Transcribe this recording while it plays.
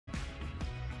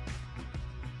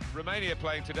Romania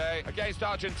playing today against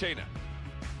Argentina.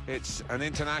 It's an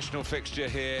international fixture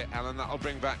here, Alan. That'll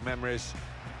bring back memories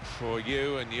for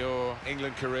you and your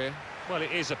England career. Well,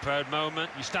 it is a proud moment.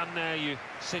 You stand there, you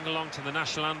sing along to the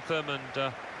national anthem,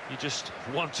 and you just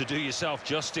want to do yourself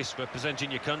justice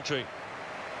representing your country.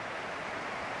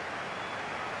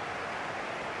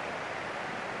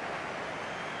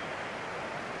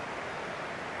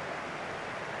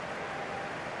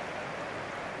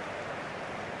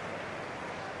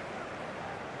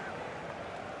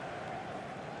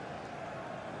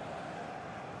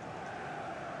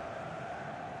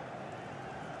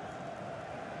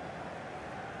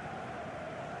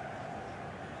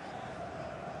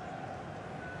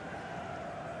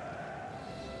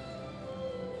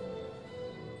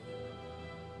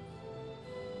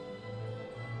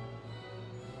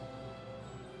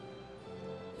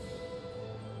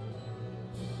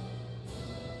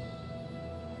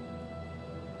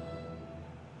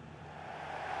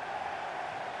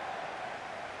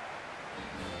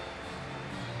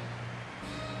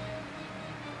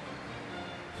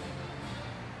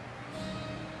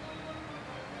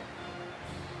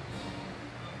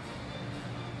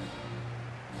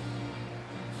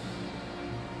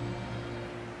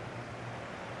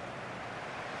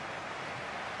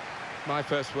 My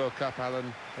first World Cup,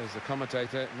 Alan, as a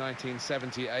commentator,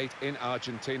 1978 in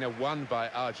Argentina, won by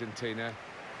Argentina.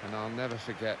 And I'll never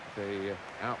forget the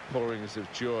outpourings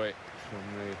of joy from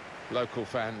the local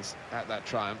fans at that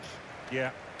triumph.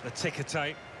 Yeah, the ticker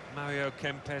tape, Mario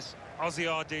Kempes, Ozzy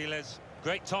Ardiles,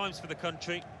 great times for the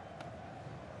country.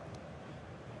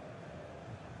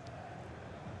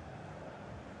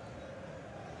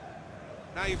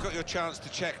 Now you've got your chance to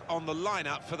check on the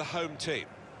lineup for the home team.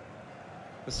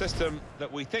 The system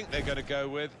that we think they're going to go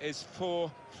with is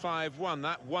 4-5-1.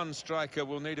 That one striker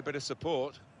will need a bit of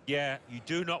support. Yeah, you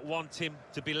do not want him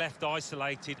to be left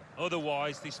isolated.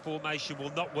 Otherwise, this formation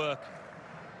will not work.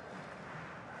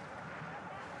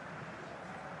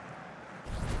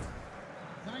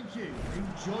 Thank you.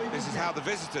 Enjoy This is how the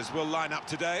visitors will line up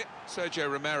today.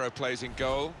 Sergio Romero plays in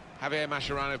goal. Javier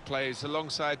Mascherano plays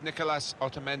alongside Nicolas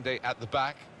Otamendi at the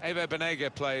back. Ever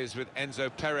Banega plays with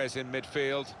Enzo Perez in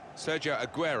midfield. Sergio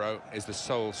Aguero is the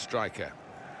sole striker.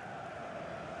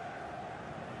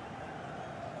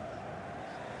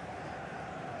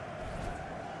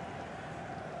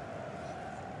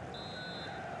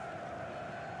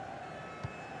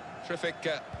 Terrific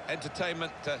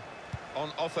entertainment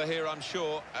on offer here, I'm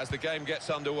sure, as the game gets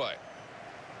underway.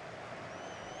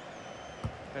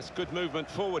 That's good movement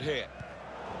forward here.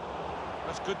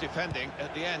 That's good defending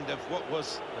at the end of what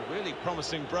was a really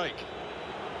promising break.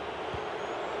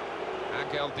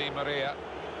 Angel Di Maria.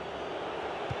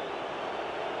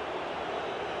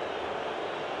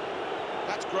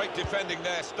 That's great defending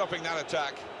there, stopping that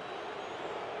attack.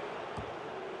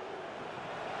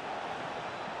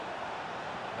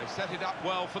 They set it up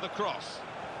well for the cross.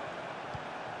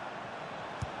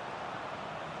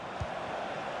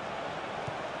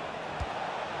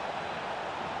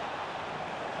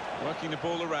 Working the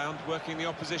ball around, working the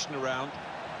opposition around.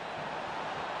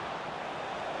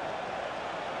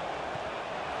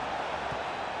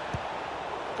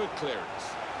 Good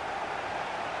clearance.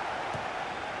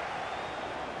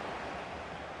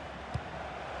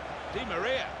 Di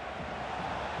Maria.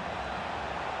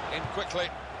 In quickly.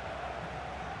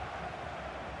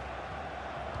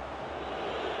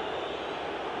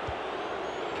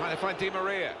 Trying to find Di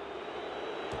Maria.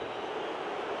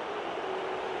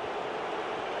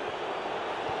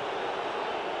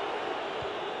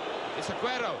 It's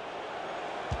Aguero.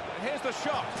 And here's the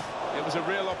shot. It was a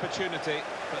real opportunity,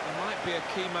 but there might be a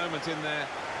key moment in there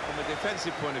from a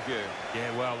defensive point of view.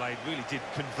 Yeah, well, they really did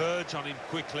converge on him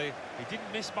quickly. He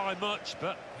didn't miss by much,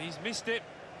 but he's missed it.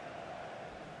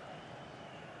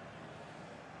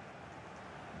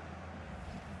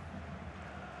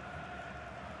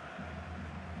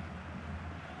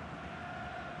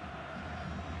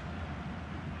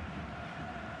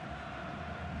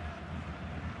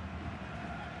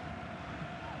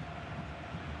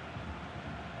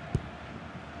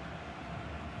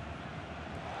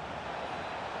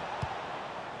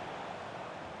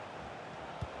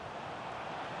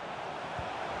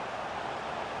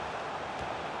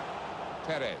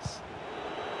 Perez.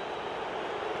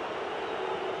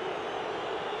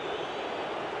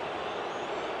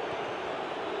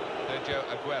 Sergio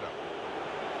Aguero.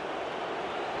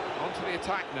 On to the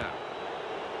attack now.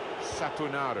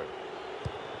 Sapunaru.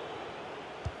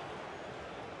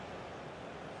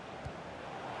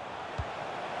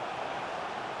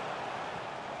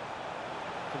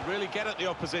 Can really get at the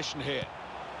opposition here.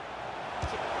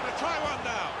 Going to try one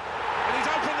now. And he's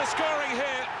opened the scoring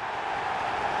here.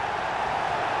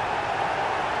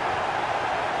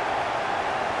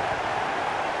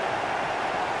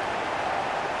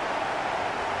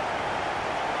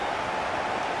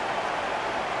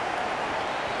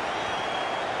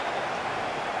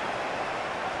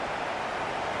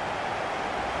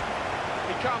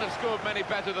 can't have scored many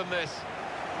better than this,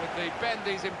 with the bend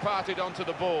he's imparted onto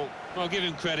the ball. Well, give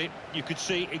him credit. You could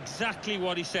see exactly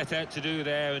what he set out to do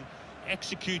there and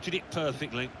executed it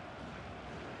perfectly.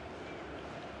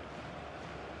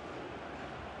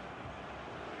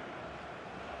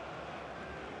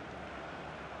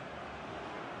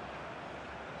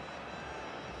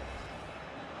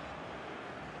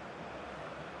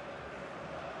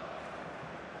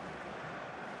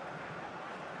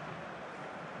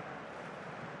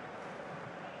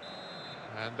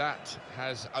 And that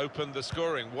has opened the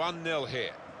scoring. 1-0 here.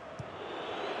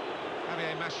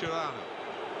 Javier Mascherano.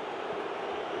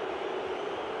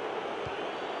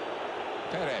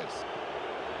 Perez.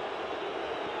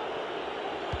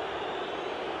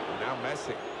 Now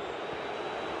Messi.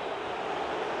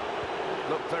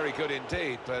 Looked very good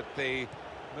indeed, but the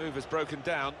move has broken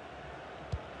down.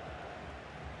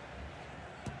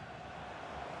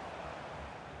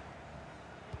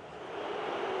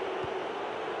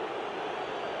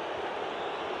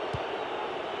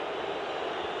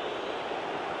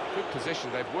 Good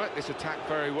position. They've worked this attack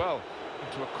very well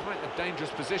into quite a dangerous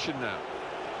position now.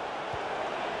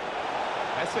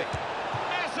 Messi.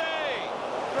 Messi!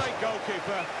 Great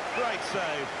goalkeeper, great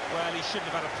save. Well, he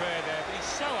shouldn't have had a prayer there, but he's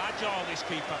so agile, this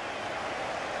keeper.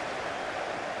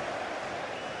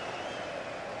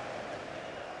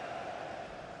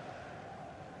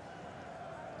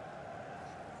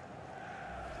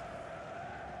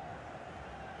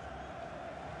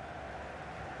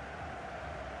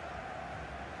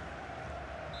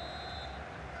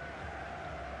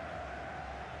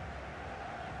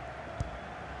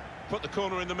 Put the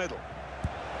corner in the middle.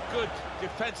 Good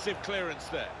defensive clearance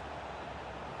there.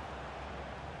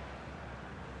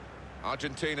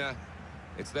 Argentina,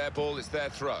 it's their ball, it's their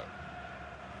throw.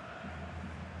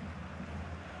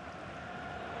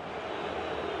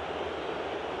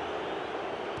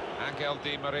 Angel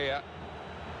Di Maria.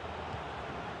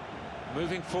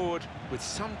 Moving forward with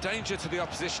some danger to the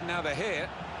opposition now they're here.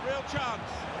 Real chance.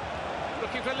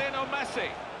 Looking for Lionel Messi.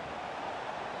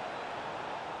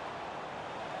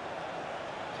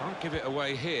 Can't give it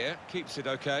away here, keeps it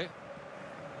okay.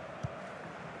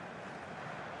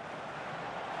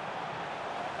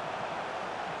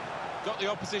 Got the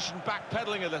opposition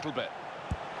backpedaling a little bit.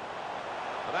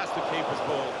 Well, that's the keeper's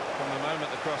ball from the moment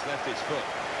the cross left its foot.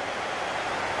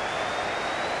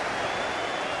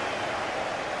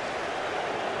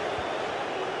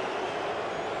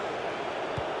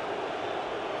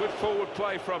 Good forward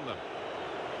play from them.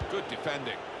 Good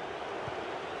defending.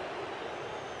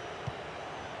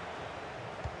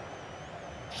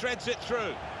 Threads it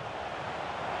through.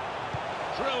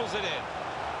 Drills it in.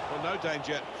 Well, no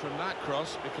danger from that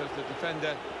cross because the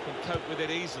defender can cope with it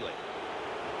easily.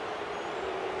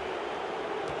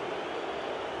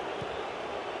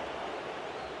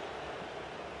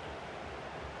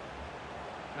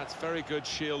 That's very good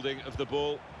shielding of the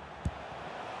ball.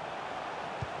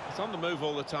 It's on the move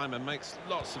all the time and makes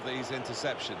lots of these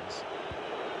interceptions.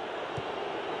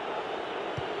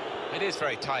 It is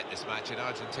very tight, this match, in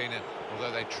Argentina.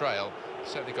 Although they trail,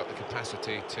 certainly got the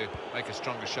capacity to make a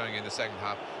stronger showing in the second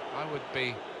half. I would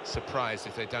be surprised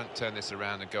if they don't turn this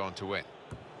around and go on to win.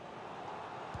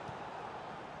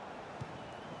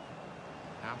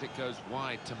 Out it goes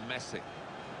wide to Messi.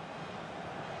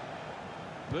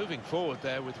 Moving forward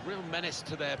there with real menace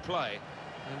to their play,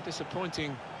 and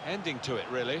disappointing ending to it,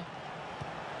 really.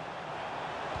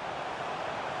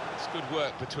 It's good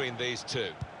work between these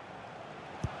two.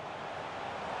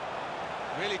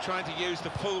 Really trying to use the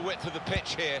full width of the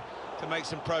pitch here to make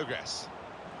some progress.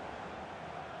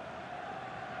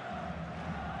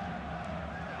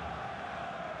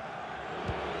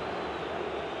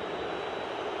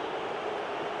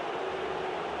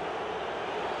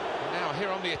 Now here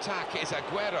on the attack is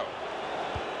Aguero.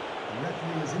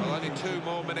 Well, only 2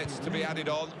 more minutes to be added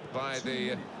on by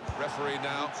the referee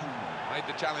now. Made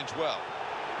the challenge well.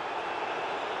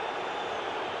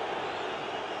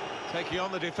 Taking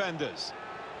on the defenders.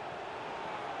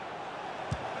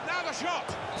 And now the shot!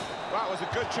 That was a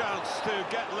good chance to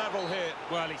get level here.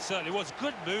 Well, it certainly was.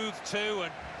 Good move too,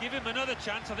 and give him another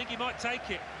chance. I think he might take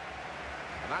it.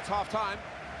 And that's half-time.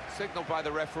 Signalled by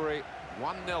the referee.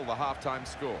 1-0 the half-time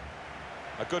score.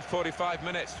 A good 45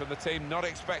 minutes from the team not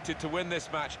expected to win this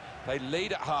match. They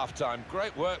lead at half-time.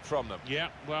 Great work from them. Yeah,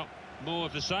 well, more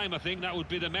of the same, I think. That would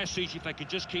be the message. If they could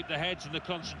just keep the heads and the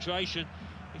concentration,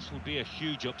 this will be a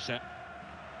huge upset.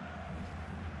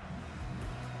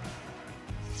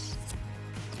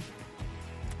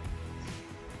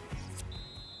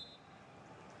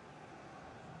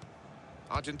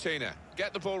 Argentina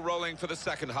get the ball rolling for the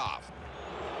second half.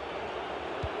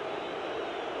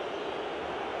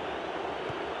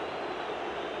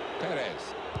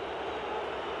 Perez.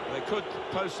 They could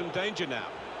pose some danger now.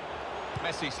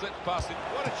 Messi slips past it.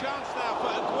 What a chance now for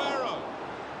Aguero.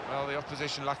 Well, the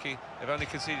opposition lucky. They've only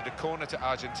conceded a corner to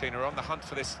Argentina. On the hunt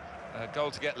for this goal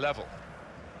to get level.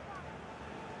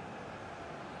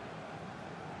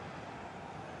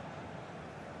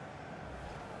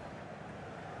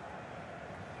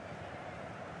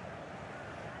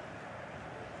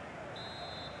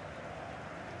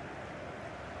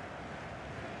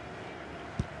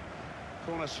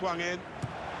 Corner swung in.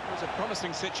 It was a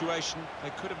promising situation. They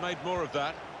could have made more of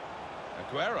that.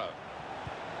 Aguero.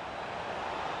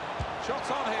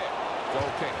 Shots on here.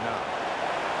 Goal kick now.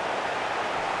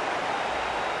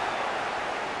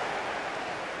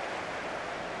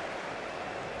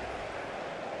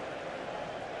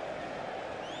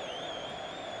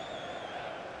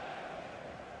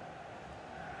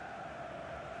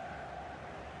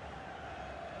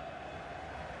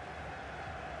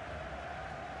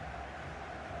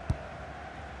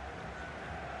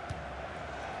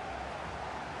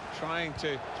 Trying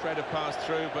to thread a pass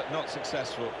through, but not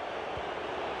successful.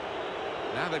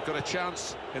 Now they've got a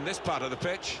chance in this part of the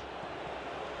pitch.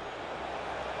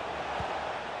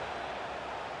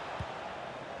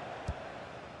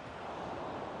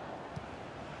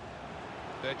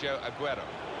 Sergio Aguero.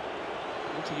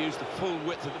 Want to use the full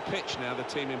width of the pitch now, the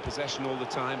team in possession all the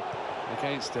time,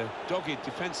 against a dogged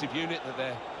defensive unit that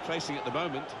they're facing at the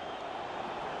moment.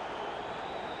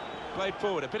 Played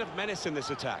forward, a bit of menace in this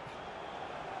attack.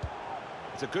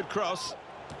 It's a good cross.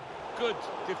 Good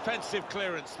defensive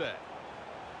clearance there.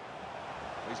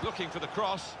 He's looking for the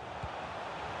cross.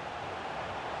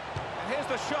 And here's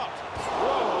the shot.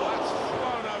 Whoa, that's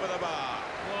flown over the bar.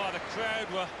 Oh, the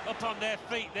crowd were up on their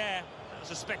feet there. That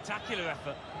was a spectacular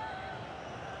effort.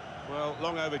 Well,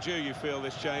 long overdue, you feel,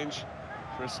 this change.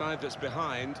 For a side that's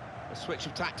behind, a switch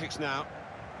of tactics now.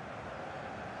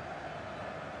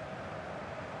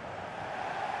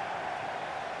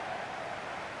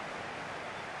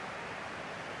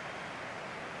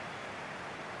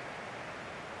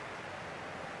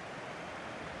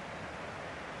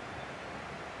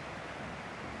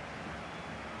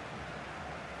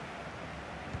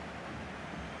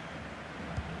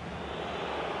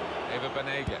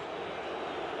 Banega.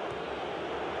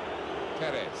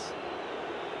 Perez.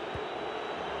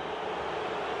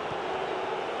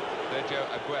 Sergio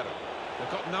Aguero.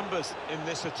 They've got numbers in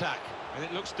this attack, and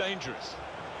it looks dangerous.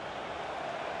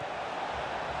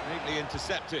 Neatly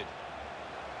intercepted.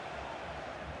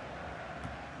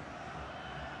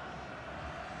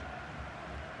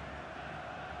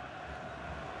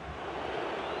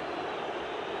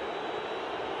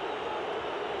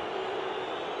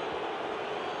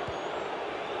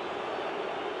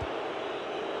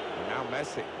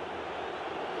 Messi.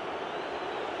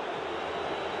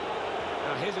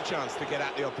 Now here's a chance to get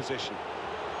at the opposition.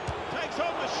 Takes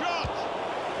on the shot.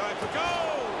 Going for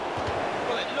goal.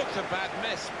 Well, it looked a bad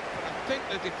miss, but I think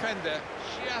the defender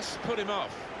just put him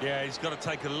off. Yeah, he's got to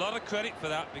take a lot of credit for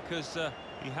that because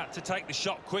he had to take the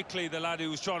shot quickly, the lad who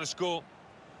was trying to score.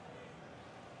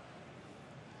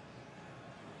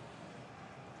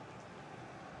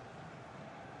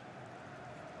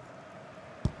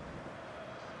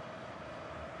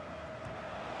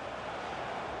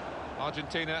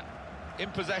 Argentina in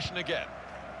possession again.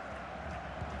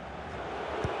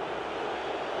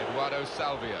 Eduardo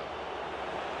Salvio.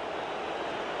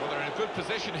 Well, they're in a good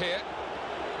position here.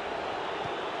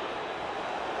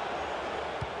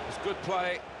 It was good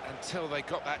play until they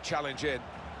got that challenge in.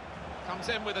 Comes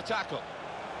in with a tackle.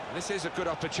 This is a good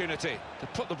opportunity to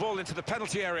put the ball into the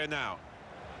penalty area now.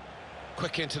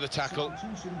 Quick into the tackle,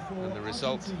 and the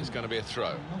result is going to be a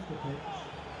throw.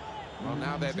 Well,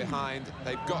 now they're behind.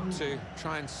 They've got to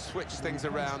try and switch things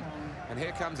around. And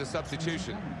here comes a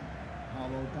substitution.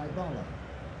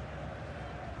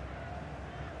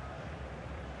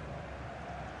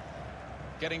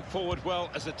 Getting forward well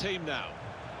as a team now.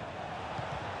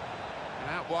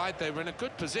 And out wide, they were in a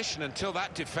good position until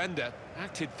that defender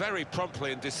acted very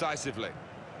promptly and decisively.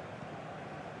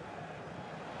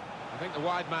 I think the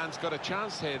wide man's got a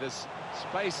chance here. There's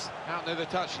space out near the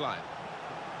touchline.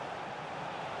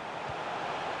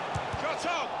 Shot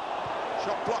on!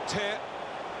 Shot blocked here.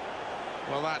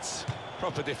 Well, that's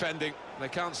proper defending. They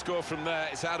can't score from there.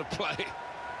 It's out of play.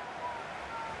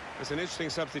 It's an interesting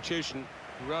substitution.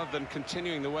 Rather than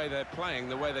continuing the way they're playing,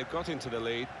 the way they've got into the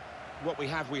lead, what we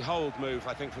have, we hold move,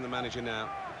 I think, from the manager now.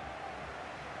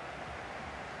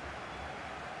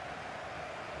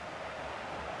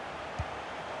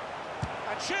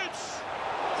 And shoots!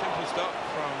 Simple stop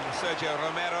from Sergio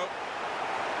Romero.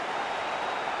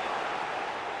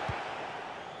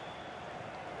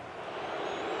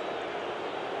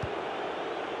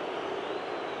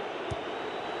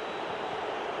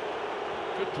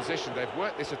 good position. They've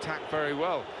worked this attack very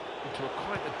well into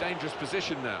quite a dangerous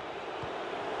position now.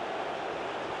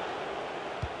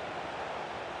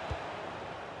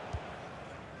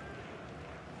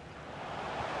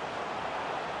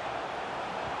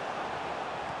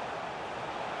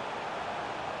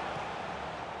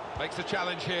 Makes a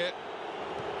challenge here.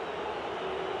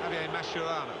 Javier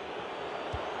Mascherano.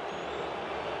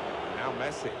 Now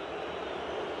Messi.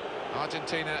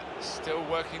 Argentina still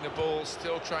working the ball,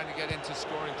 still trying to get into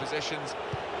scoring positions,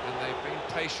 and they've been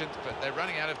patient, but they're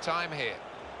running out of time here.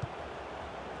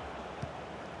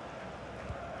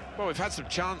 Well, we've had some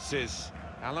chances,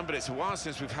 Alan, but it's a while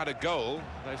since we've had a goal.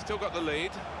 They've still got the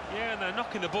lead. Yeah, and they're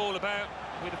knocking the ball about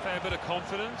with a fair bit of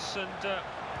confidence, and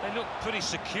they look pretty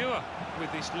secure with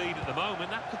this lead at the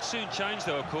moment. That could soon change,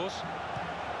 though, of course.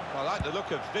 I like the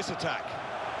look of this attack.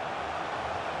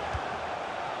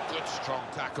 Good, strong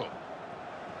tackle.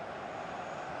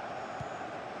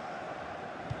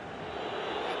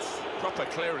 It's proper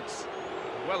clearance,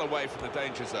 well away from the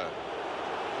danger zone.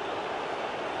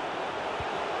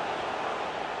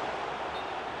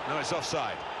 No, it's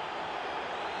offside.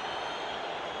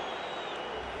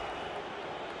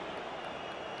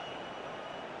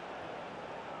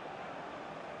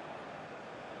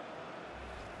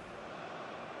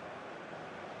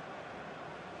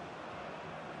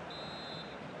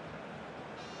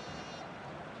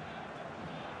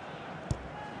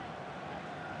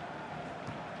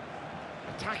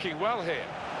 Attacking well here.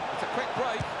 It's a quick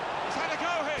break. He's had a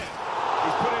go here.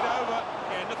 He's put it over.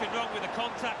 Yeah, nothing wrong with the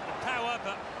contact, the power,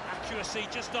 but accuracy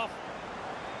just off.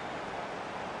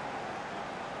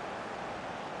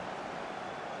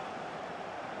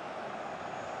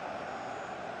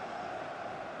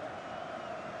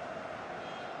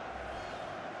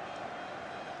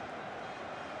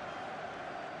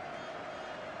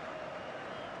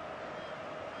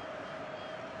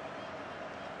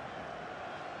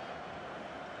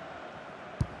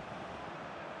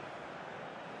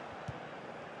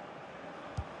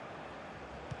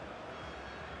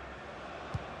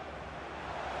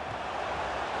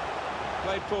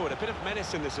 Played forward, a bit of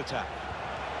menace in this attack.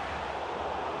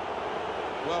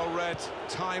 Well read,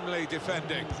 timely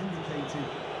defending. As indicated,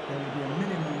 there will be a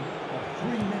minimum of 3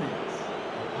 minutes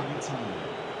of added time.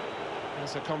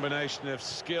 It's a combination of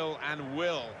skill and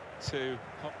will to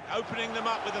Opening them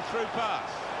up with a through pass.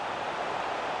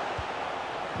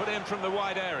 Put in from the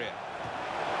wide area.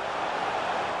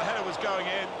 The header was going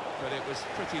in, but it was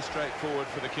pretty straightforward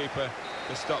for the keeper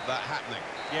to stop that happening.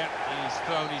 Yeah, he's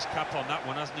thrown his cap on that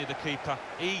one, hasn't he, the keeper?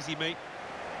 Easy, mate.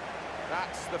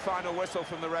 That's the final whistle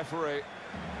from the referee.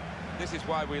 This is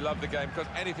why we love the game, because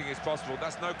anything is possible.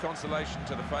 That's no consolation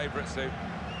to the favourites who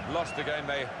lost the game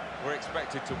they were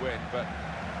expected to win, but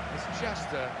it's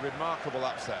just a remarkable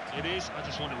upset. It is. I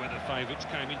just wonder whether the favourites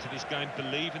came into this game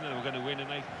believing they were going to win, and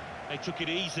they took it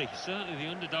easy. Certainly the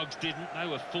underdogs didn't. They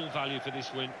were full value for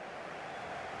this win.